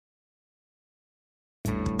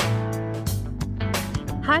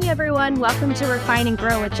Hi, everyone. Welcome to Refine and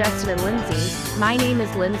Grow with Justin and Lynse. My name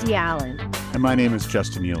is Lindsay Allen. And my name is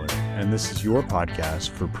Justin Mueller, and this is your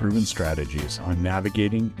podcast for proven strategies on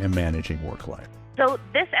navigating and managing work life. So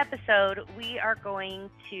this episode, we are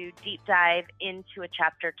going to deep dive into a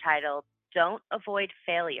chapter titled, Don't Avoid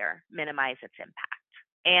Failure, Minimize Its Impact.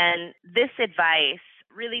 And this advice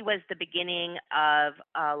really was the beginning of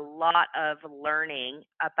a lot of learning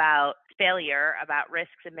about failure, about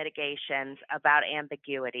risks and mitigations, about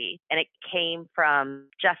ambiguity. And it came from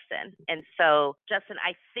Justin. And so, Justin,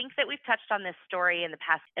 I think that we've touched on this story in the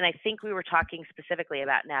past, and I think we were talking specifically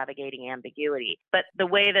about navigating ambiguity. But the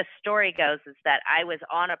way the story goes is that I was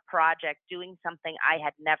on a project doing something I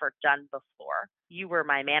had never done before. You were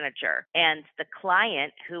my manager, and the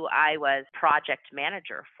client who I was project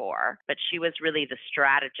manager for, but she was really the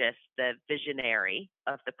strategist, the visionary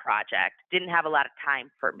of the project, didn't have a lot of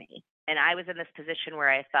time for me. And I was in this position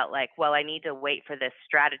where I felt like, well, I need to wait for this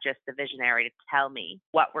strategist, the visionary, to tell me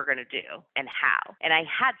what we're going to do and how. And I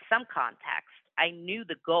had some context. I knew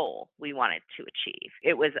the goal we wanted to achieve.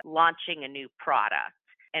 It was launching a new product.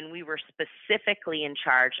 And we were specifically in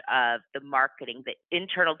charge of the marketing, the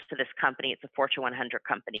internal to this company. It's a Fortune 100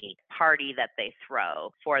 company party that they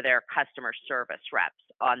throw for their customer service reps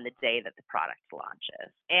on the day that the product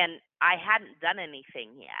launches. And I hadn't done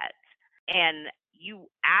anything yet. And you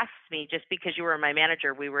asked me, just because you were my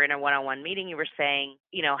manager, we were in a one-on-one meeting, you were saying,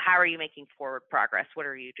 how are you making forward progress? What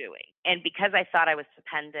are you doing? And because I thought I was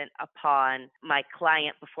dependent upon my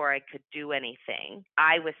client before I could do anything,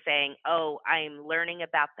 I was saying, I'm learning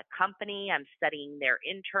about the company. I'm studying their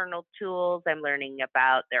internal tools. I'm learning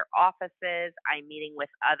about their offices. I'm meeting with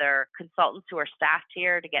other consultants who are staffed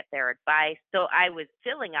here to get their advice. So I was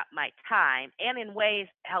filling up my time and in ways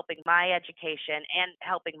helping my education and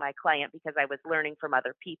helping my client because I was learning from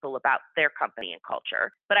other people about their company and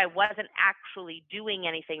culture, but I wasn't actually doing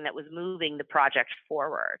anything that was moving the project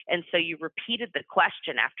forward. And so you repeated the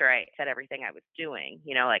question after I said everything I was doing,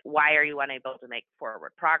 like, why are you unable to make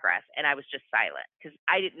forward progress? And I was just silent because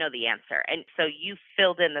I didn't know the answer. And so you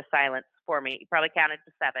filled in the silence for me. You probably counted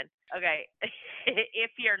to 7. Okay.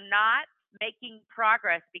 If you're not making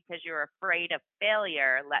progress because you're afraid of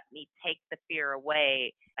failure, let me take the fear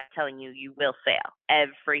away by telling you you will fail.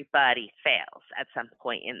 Everybody fails at some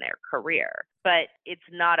point in their career. But it's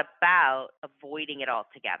not about avoiding it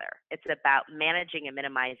altogether. It's about managing and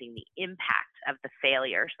minimizing the impact of the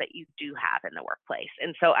failures that you do have in the workplace.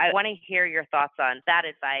 And so I want to hear your thoughts on that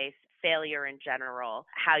advice, failure in general,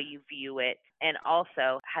 how you view it, and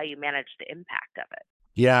also how you manage the impact of it.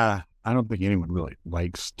 Yeah, I don't think anyone really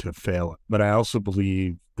likes to fail, but I also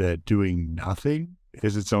believe that doing nothing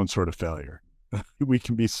is its own sort of failure. We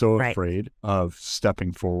can be so afraid of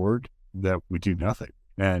stepping forward that we do nothing.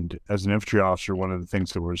 And as an infantry officer, one of the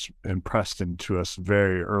things that was impressed into us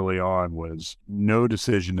very early on was no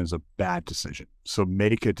decision is a bad decision. So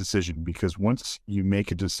make a decision, because once you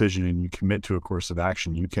make a decision and you commit to a course of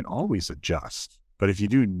action, you can always adjust. But if you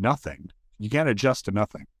do nothing, you can't adjust to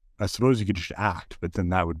nothing. I suppose you could just act, but then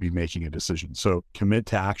that would be making a decision. So commit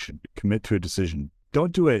to action, commit to a decision.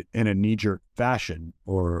 Don't do it in a knee-jerk fashion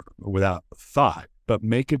or without thought, but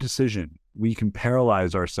make a decision. We can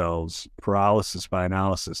paralyze ourselves, paralysis by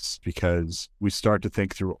analysis, because we start to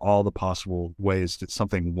think through all the possible ways that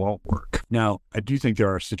something won't work. Now, I do think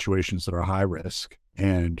there are situations that are high risk,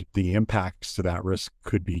 and the impacts to that risk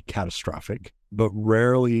could be catastrophic. But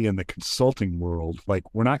rarely in the consulting world, like,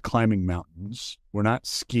 we're not climbing mountains. We're not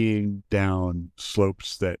skiing down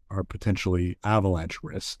slopes that are potentially avalanche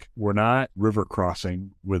risk. We're not river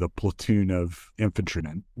crossing with a platoon of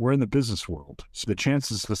infantrymen. We're in the business world. So the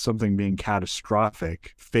chances of something being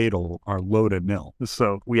catastrophic, fatal, are low to nil.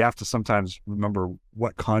 So we have to sometimes remember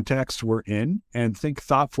what context we're in and think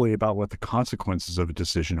thoughtfully about what the consequences of a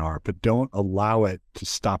decision are, but don't allow it to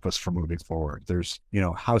stop us from moving forward. There's,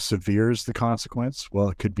 how severe is the consequence? Well,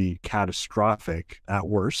 it could be catastrophic at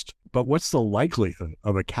worst. But what's the likelihood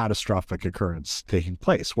of a catastrophic occurrence taking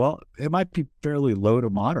place? Well, it might be fairly low to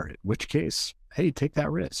moderate, in which case, hey, take that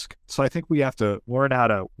risk. So I think we have to learn how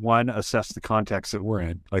to, one, assess the context that we're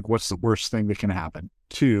in. Like, what's the worst thing that can happen?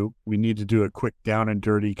 2, we need to do a quick down and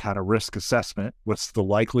dirty kind of risk assessment. What's the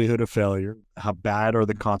likelihood of failure? How bad are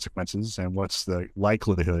the consequences? And what's the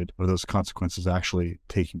likelihood of those consequences actually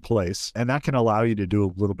taking place? And that can allow you to do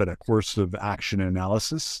a little bit of course of action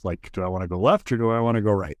analysis. Like, do I want to go left or do I want to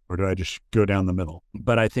go right? Or do I just go down the middle?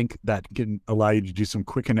 But I think that can allow you to do some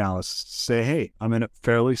quick analysis. Say, hey, I'm in a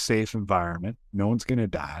fairly safe environment. No one's going to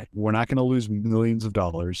die. We're not going to lose millions of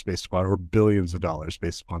dollars based upon, or billions of dollars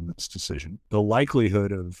based upon this decision. The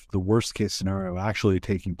likelihood of the worst case scenario actually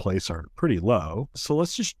taking place are pretty low. So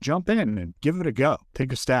let's just jump in and give give it a go,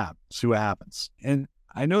 take a stab, see what happens. And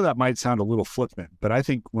I know that might sound a little flippant, but I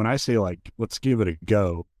think when I say like, let's give it a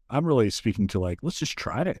go, I'm really speaking to like, let's just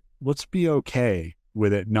try it. Let's be okay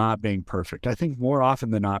with it not being perfect. I think more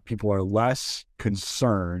often than not, people are less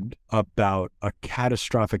concerned about a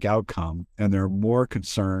catastrophic outcome and they're more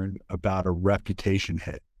concerned about a reputation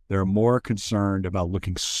hit. They're more concerned about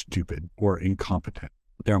looking stupid or incompetent.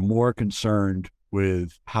 They're more concerned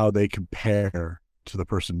with how they compare to the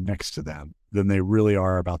person next to them than they really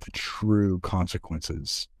are about the true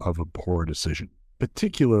consequences of a poor decision,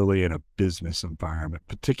 particularly in a business environment,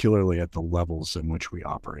 particularly at the levels in which we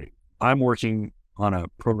operate. I'm working on a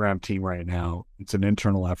program team right now. It's an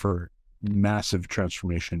internal effort, massive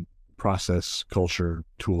transformation, process, culture,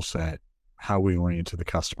 tool set, how we orient to the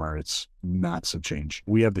customer. It's massive change.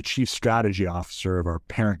 We have the chief strategy officer of our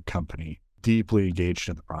parent company deeply engaged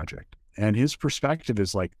in the project. And his perspective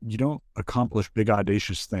is like, you don't accomplish big,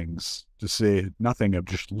 audacious things, to say nothing of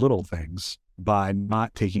just little things, by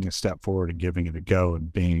not taking a step forward and giving it a go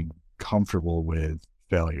and being comfortable with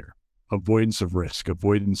failure. Avoidance of risk,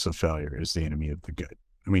 avoidance of failure is the enemy of the good.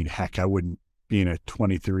 I mean, heck, I wouldn't be in a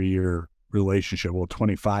 23-year relationship,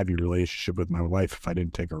 25-year relationship with my wife if I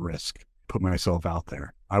didn't take a risk, put myself out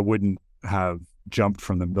there. I wouldn't have jumped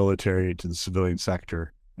from the military to the civilian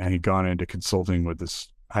sector and had gone into consulting with this.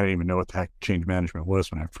 I didn't even know what the heck change management was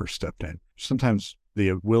when I first stepped in. Sometimes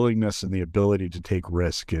the willingness and the ability to take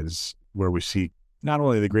risk is where we see not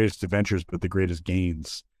only the greatest adventures, but the greatest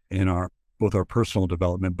gains in both our personal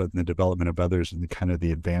development, but in the development of others and the kind of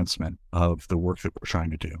the advancement of the work that we're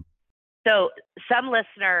trying to do. So some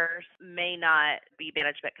listeners may not be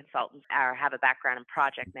management consultants or have a background in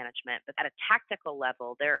project management, but at a tactical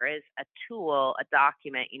level, there is a tool, a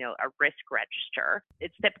document, a risk register.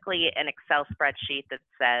 It's typically an Excel spreadsheet that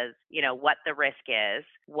says, what the risk is,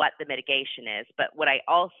 what the mitigation is. But what I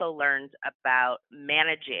also learned about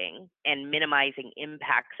managing and minimizing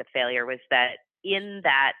impacts of failure was that in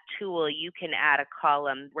that tool, you can add a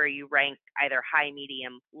column where you rank either high,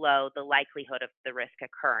 medium, low, the likelihood of the risk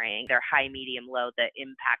occurring, either high, medium, low, the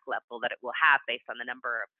impact level that it will have based on the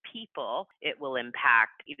number of people it will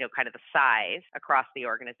impact, kind of the size across the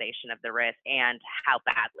organization of the risk and how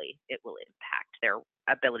badly it will impact their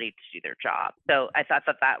ability to do their job. So I thought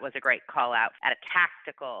that was a great call out at a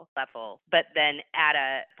tactical level. But then at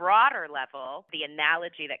a broader level, the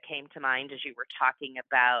analogy that came to mind as you were talking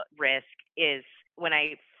about risk is when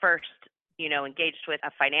I first engaged with a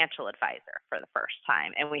financial advisor for the first time,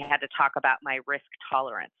 and we had to talk about my risk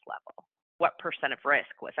tolerance level. What percent of risk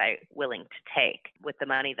was I willing to take with the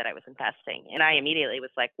money that I was investing? And I immediately was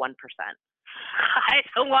like 1%. I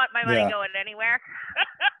don't want my money going anywhere.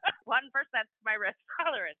 1% is my risk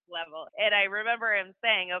tolerance level. And I remember him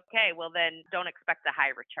saying, okay, well then don't expect a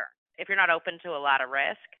high return. If you're not open to a lot of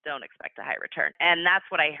risk, don't expect a high return. And that's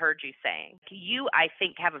what I heard you saying. You, I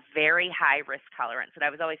think, have a very high risk tolerance. And I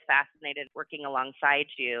was always fascinated working alongside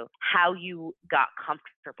you, how you got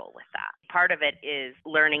comfortable with that. Part of it is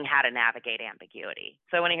learning how to navigate ambiguity.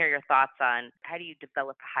 So I want to hear your thoughts on how do you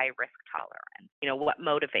develop a high risk tolerance? What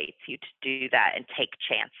motivates you to do that and take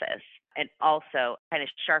chances? And also kind of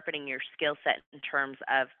sharpening your skill set in terms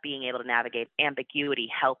of being able to navigate ambiguity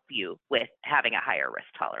help you with having a higher risk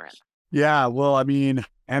tolerance. Yeah, well, I mean,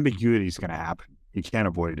 ambiguity is going to happen. You can't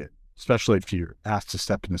avoid it, especially if you're asked to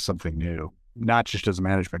step into something new, not just as a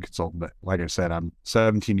management consultant, but like I said, I'm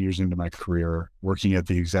 17 years into my career working at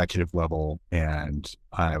the executive level, and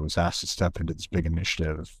I was asked to step into this big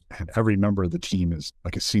initiative, and every member of the team is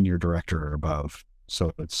like a senior director or above.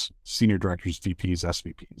 So it's senior directors, VPs,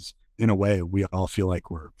 SVPs. In a way, we all feel like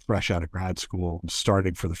we're fresh out of grad school,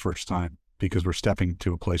 starting for the first time, because we're stepping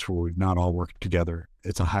to a place where we've not all worked together.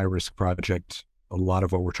 It's a high risk project. A lot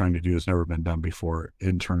of what we're trying to do has never been done before,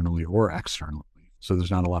 internally or externally. So there's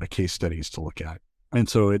not a lot of case studies to look at. And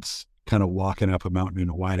so it's kind of walking up a mountain in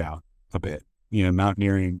a whiteout a bit.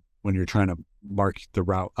 Mountaineering, when you're trying to mark the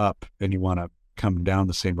route up and you want to come down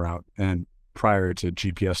the same route. And prior to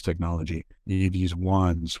GPS technology, you'd use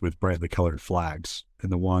wands with brightly colored flags.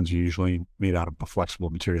 And the wands are usually made out of a flexible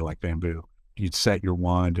material like bamboo. You'd set your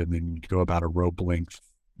wand and then you'd go about a rope length,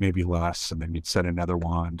 maybe less, and then you'd set another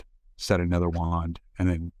wand, and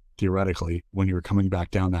then theoretically, when you were coming back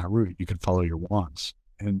down that route, you could follow your wands.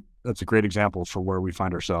 And that's a great example for where we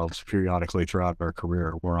find ourselves periodically throughout our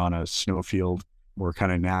career. We're on a snowfield, we're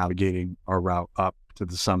kind of navigating our route up to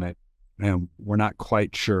the summit, and we're not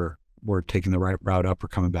quite sure we're taking the right route up or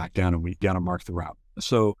coming back down, and we got to mark the route.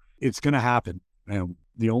 So it's going to happen. And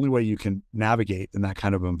the only way you can navigate in that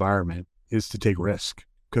kind of environment is to take risk,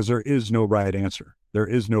 because there is no right answer. There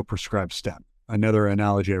is no prescribed step. Another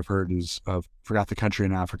analogy I've heard is forgot the country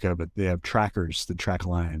in Africa, but they have trackers that track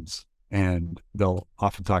lions. And they'll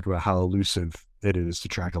often talk about how elusive it is to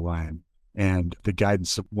track a lion. And the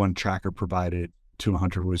guidance that one tracker provided to a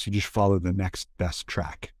hunter was you just follow the next best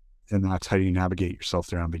track. And that's how you navigate yourself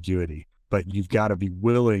through ambiguity. But you've got to be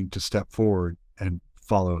willing to step forward and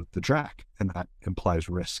follow the track. And that implies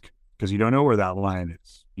risk because you don't know where that lion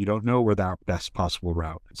is. You don't know where that best possible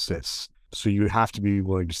route sits. So you have to be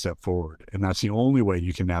willing to step forward. And that's the only way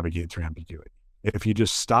you can navigate through ambiguity. If you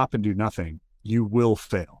just stop and do nothing, you will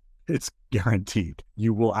fail. It's guaranteed.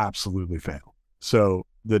 You will absolutely fail. So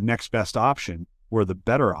the next best option or the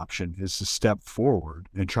better option is to step forward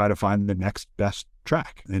and try to find the next best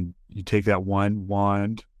track. And you take that one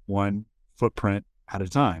footprint at a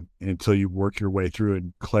time until you work your way through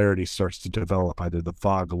and clarity starts to develop. Either the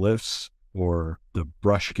fog lifts or the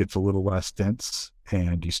brush gets a little less dense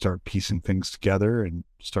and you start piecing things together and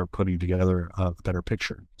start putting together a better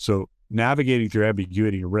picture. So navigating through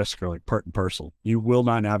ambiguity and risk are like part and parcel. You will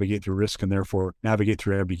not navigate through risk and therefore navigate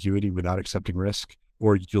through ambiguity without accepting risk,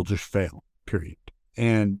 or you'll just fail, period.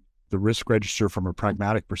 And the risk register from a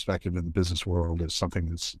pragmatic perspective in the business world is something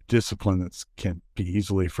that's discipline that can be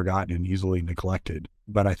easily forgotten and easily neglected.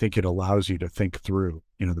 But I think it allows you to think through,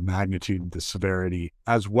 the magnitude, the severity,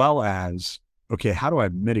 as well as, okay, how do I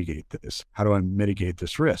mitigate this? How do I mitigate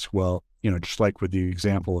this risk? Well, just like with the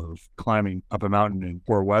example of climbing up a mountain in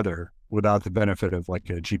poor weather without the benefit of like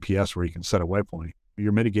a GPS where you can set a waypoint,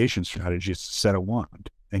 your mitigation strategy is to set a wand.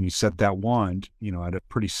 And you set that wand, at a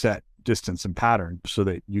pretty set distance and pattern so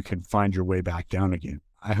that you can find your way back down again.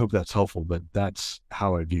 I hope that's helpful, but that's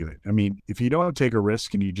how I view it. I mean, if you don't take a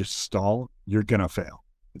risk and you just stall, you're going to fail.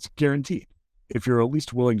 It's guaranteed. If you're at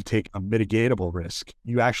least willing to take a mitigatable risk,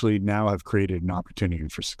 you actually now have created an opportunity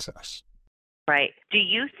for success. Right. Do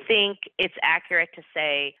you think it's accurate to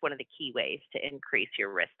say one of the key ways to increase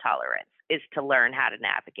your risk tolerance is to learn how to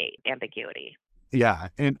navigate ambiguity? Yeah.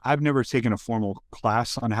 And I've never taken a formal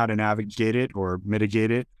class on how to navigate it or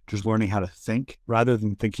mitigate it, just learning how to think rather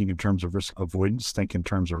than thinking in terms of risk avoidance, think in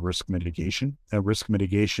terms of risk mitigation. And risk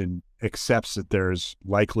mitigation accepts that there's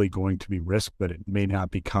likely going to be risk, but it may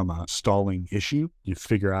not become a stalling issue. You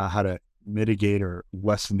figure out how to mitigate or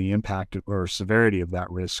lessen the impact or severity of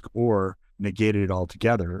that risk or negate it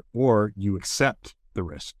altogether, or you accept the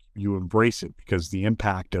risk. You embrace it because the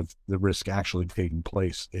impact of the risk actually taking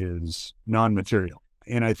place is non-material.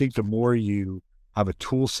 And I think the more you have a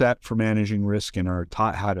tool set for managing risk and are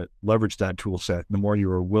taught how to leverage that tool set, the more you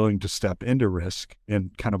are willing to step into risk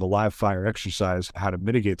and kind of a live fire exercise, how to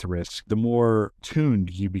mitigate the risk, the more tuned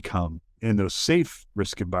you become in those safe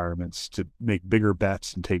risk environments to make bigger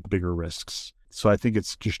bets and take bigger risks. So I think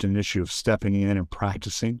it's just an issue of stepping in and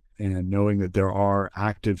practicing and knowing that there are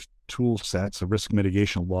active tool sets, a risk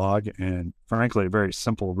mitigation log, and frankly, a very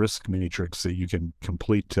simple risk matrix that you can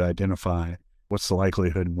complete to identify what's the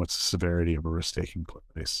likelihood and what's the severity of a risk taking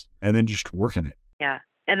place, and then just working it. Yeah.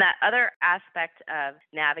 And that other aspect of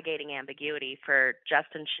navigating ambiguity for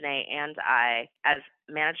Justin, Shanae, and I, as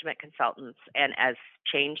management consultants and as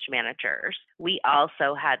change managers, we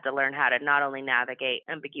also had to learn how to not only navigate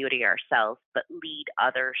ambiguity ourselves, but lead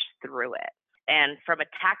others through it. And from a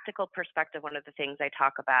tactical perspective, one of the things I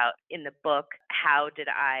talk about in the book, How Did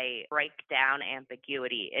I Break Down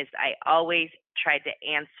Ambiguity, is I always tried to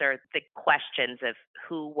answer the questions of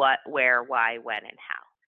who, what, where, why, when, and how.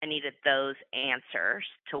 I needed those answers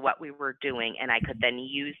to what we were doing, and I could then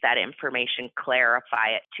use that information,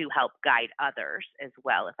 clarify it to help guide others as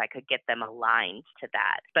well, if I could get them aligned to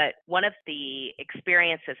that. But one of the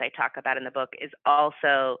experiences I talk about in the book is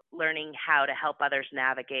also learning how to help others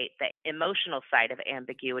navigate the emotional side of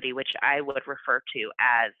ambiguity, which I would refer to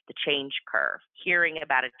as the change curve. Hearing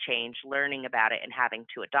about a change, learning about it, and having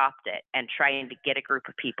to adopt it, and trying to get a group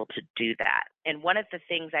of people to do that. And one of the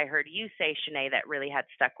things I heard you say, Shanae, that really had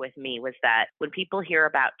stuck with me was that when people hear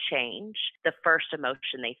about change, the first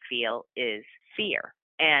emotion they feel is fear.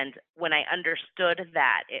 And when I understood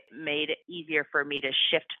that, it made it easier for me to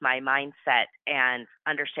shift my mindset and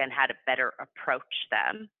understand how to better approach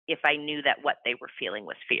them if I knew that what they were feeling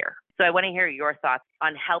was fear. So I want to hear your thoughts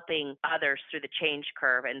on helping others through the change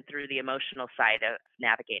curve and through the emotional side of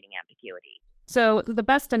navigating ambiguity. So the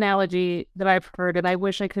best analogy that I've heard, and I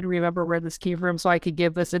wish I could remember where this came from so I could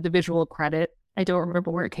give this individual credit. I don't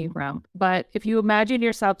remember where it came from. But if you imagine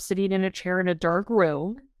yourself sitting in a chair in a dark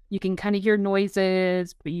room, you can kind of hear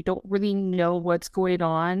noises, but you don't really know what's going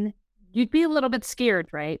on. You'd be a little bit scared,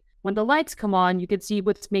 right? When the lights come on, you can see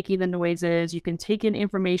what's making the noises. You can take in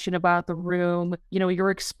information about the room.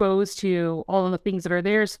 You're exposed to all of the things that are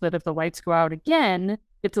there so that if the lights go out again,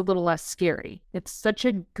 it's a little less scary. It's such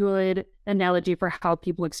a good analogy for how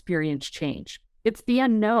people experience change. It's the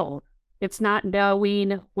unknown. It's not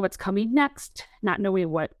knowing what's coming next, not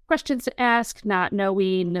knowing what questions to ask, not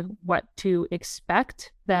knowing what to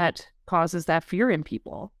expect that causes that fear in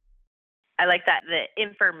people. I like that the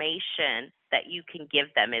information that you can give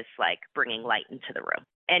them is like bringing light into the room.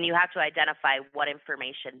 And you have to identify what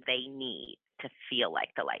information they need to feel like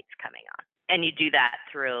the light's coming on. And you do that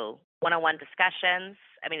through one-on-one discussions.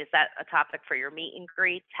 I mean, is that a topic for your meet and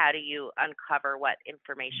greets? How do you uncover what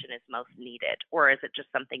information is most needed? Or is it just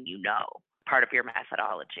something you know, part of your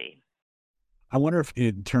methodology? I wonder if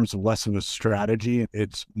in terms of less of a strategy,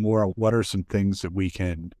 it's more what are some things that we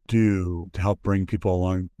can do to help bring people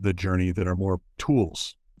along the journey that are more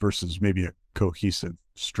tools versus maybe a cohesive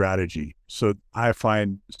strategy. So I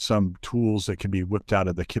find some tools that can be whipped out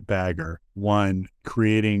of the kit bag are one,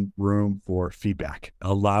 creating room for feedback,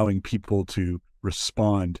 allowing people to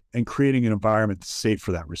respond and creating an environment that's safe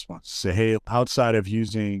for that response. Say, hey, outside of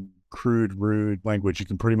using crude, rude language, you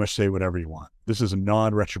can pretty much say whatever you want. This is a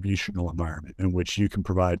non-retributional environment in which you can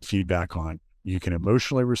provide feedback on. You can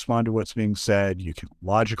emotionally respond to what's being said. You can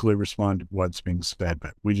logically respond to what's being said,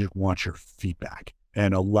 but we just want your feedback.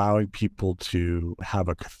 And allowing people to have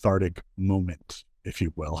a cathartic moment, if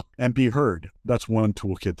you will, and be heard. That's one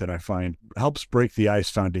toolkit that I find helps break the ice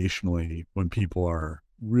foundationally when people are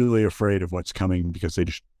really afraid of what's coming because they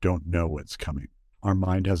just don't know what's coming. Our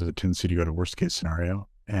mind has a tendency to go to worst case scenario,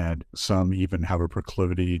 and some even have a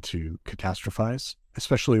proclivity to catastrophize,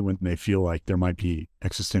 especially when they feel like there might be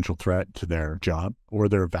existential threat to their job or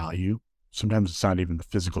their value. Sometimes it's not even the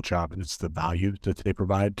physical job, it's the value that they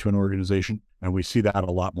provide to an organization. And we see that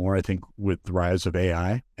a lot more, I think, with the rise of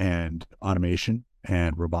AI and automation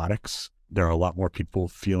and robotics. There are a lot more people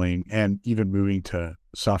feeling and even moving to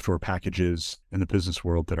software packages in the business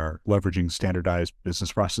world that are leveraging standardized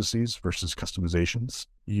business processes versus customizations.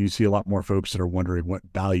 You see a lot more folks that are wondering, what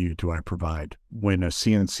value do I provide when a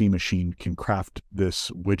CNC machine can craft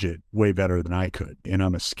this widget way better than I could? And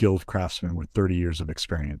I'm a skilled craftsman with 30 years of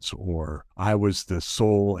experience, or I was the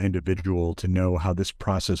sole individual to know how this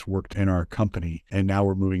process worked in our company. And now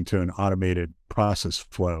we're moving to an automated process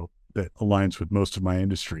flow that aligns with most of my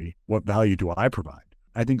industry. What value do I provide?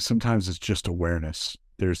 I think sometimes it's just awareness.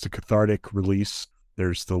 There's the cathartic release,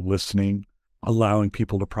 there's the listening, allowing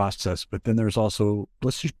people to process, but then there's also,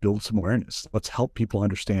 let's just build some awareness. Let's help people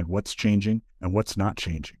understand what's changing and what's not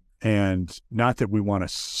changing. And not that we want to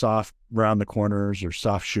soft round the corners or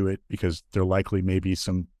soft shoe it, because there likely may be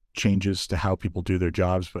some changes to how people do their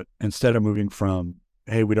jobs, but instead of moving from,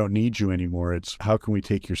 hey, we don't need you anymore, it's how can we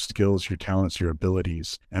take your skills, your talents, your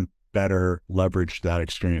abilities, and better leverage that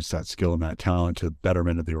experience, that skill, and that talent to the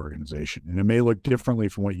betterment of the organization. And it may look differently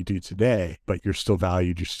from what you do today, but you're still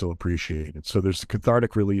valued, you're still appreciated. So there's the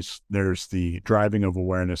cathartic release, there's the driving of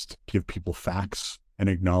awareness to give people facts and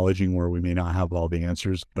acknowledging where we may not have all the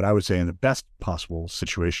answers. But I would say in the best possible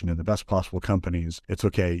situation, in the best possible companies, it's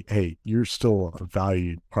okay, hey, you're still a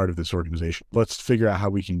valued part of this organization. Let's figure out how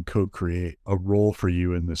we can co-create a role for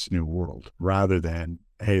you in this new world, rather than,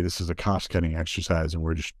 hey, this is a cost-cutting exercise and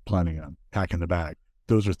we're just planning on packing the bag.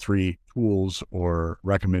 Those are three tools or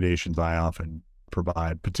recommendations I often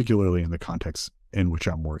provide, particularly in the context in which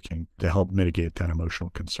I'm working, to help mitigate that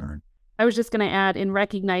emotional concern. I was just going to add, in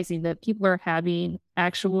recognizing that people are having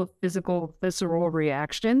actual physical, visceral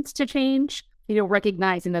reactions to change,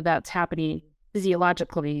 recognizing that that's happening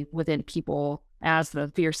physiologically within people as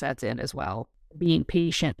the fear sets in as well, being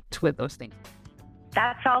patient with those things.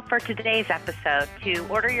 That's all for today's episode. To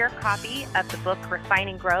order your copy of the book, Refine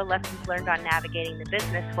and Grow, Lessons Learned on Navigating the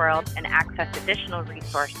Business World, and access additional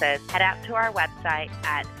resources, head out to our website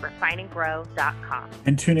at refineandgrow.com.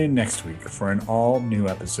 And tune in next week for an all-new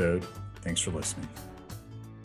episode. Thanks for listening.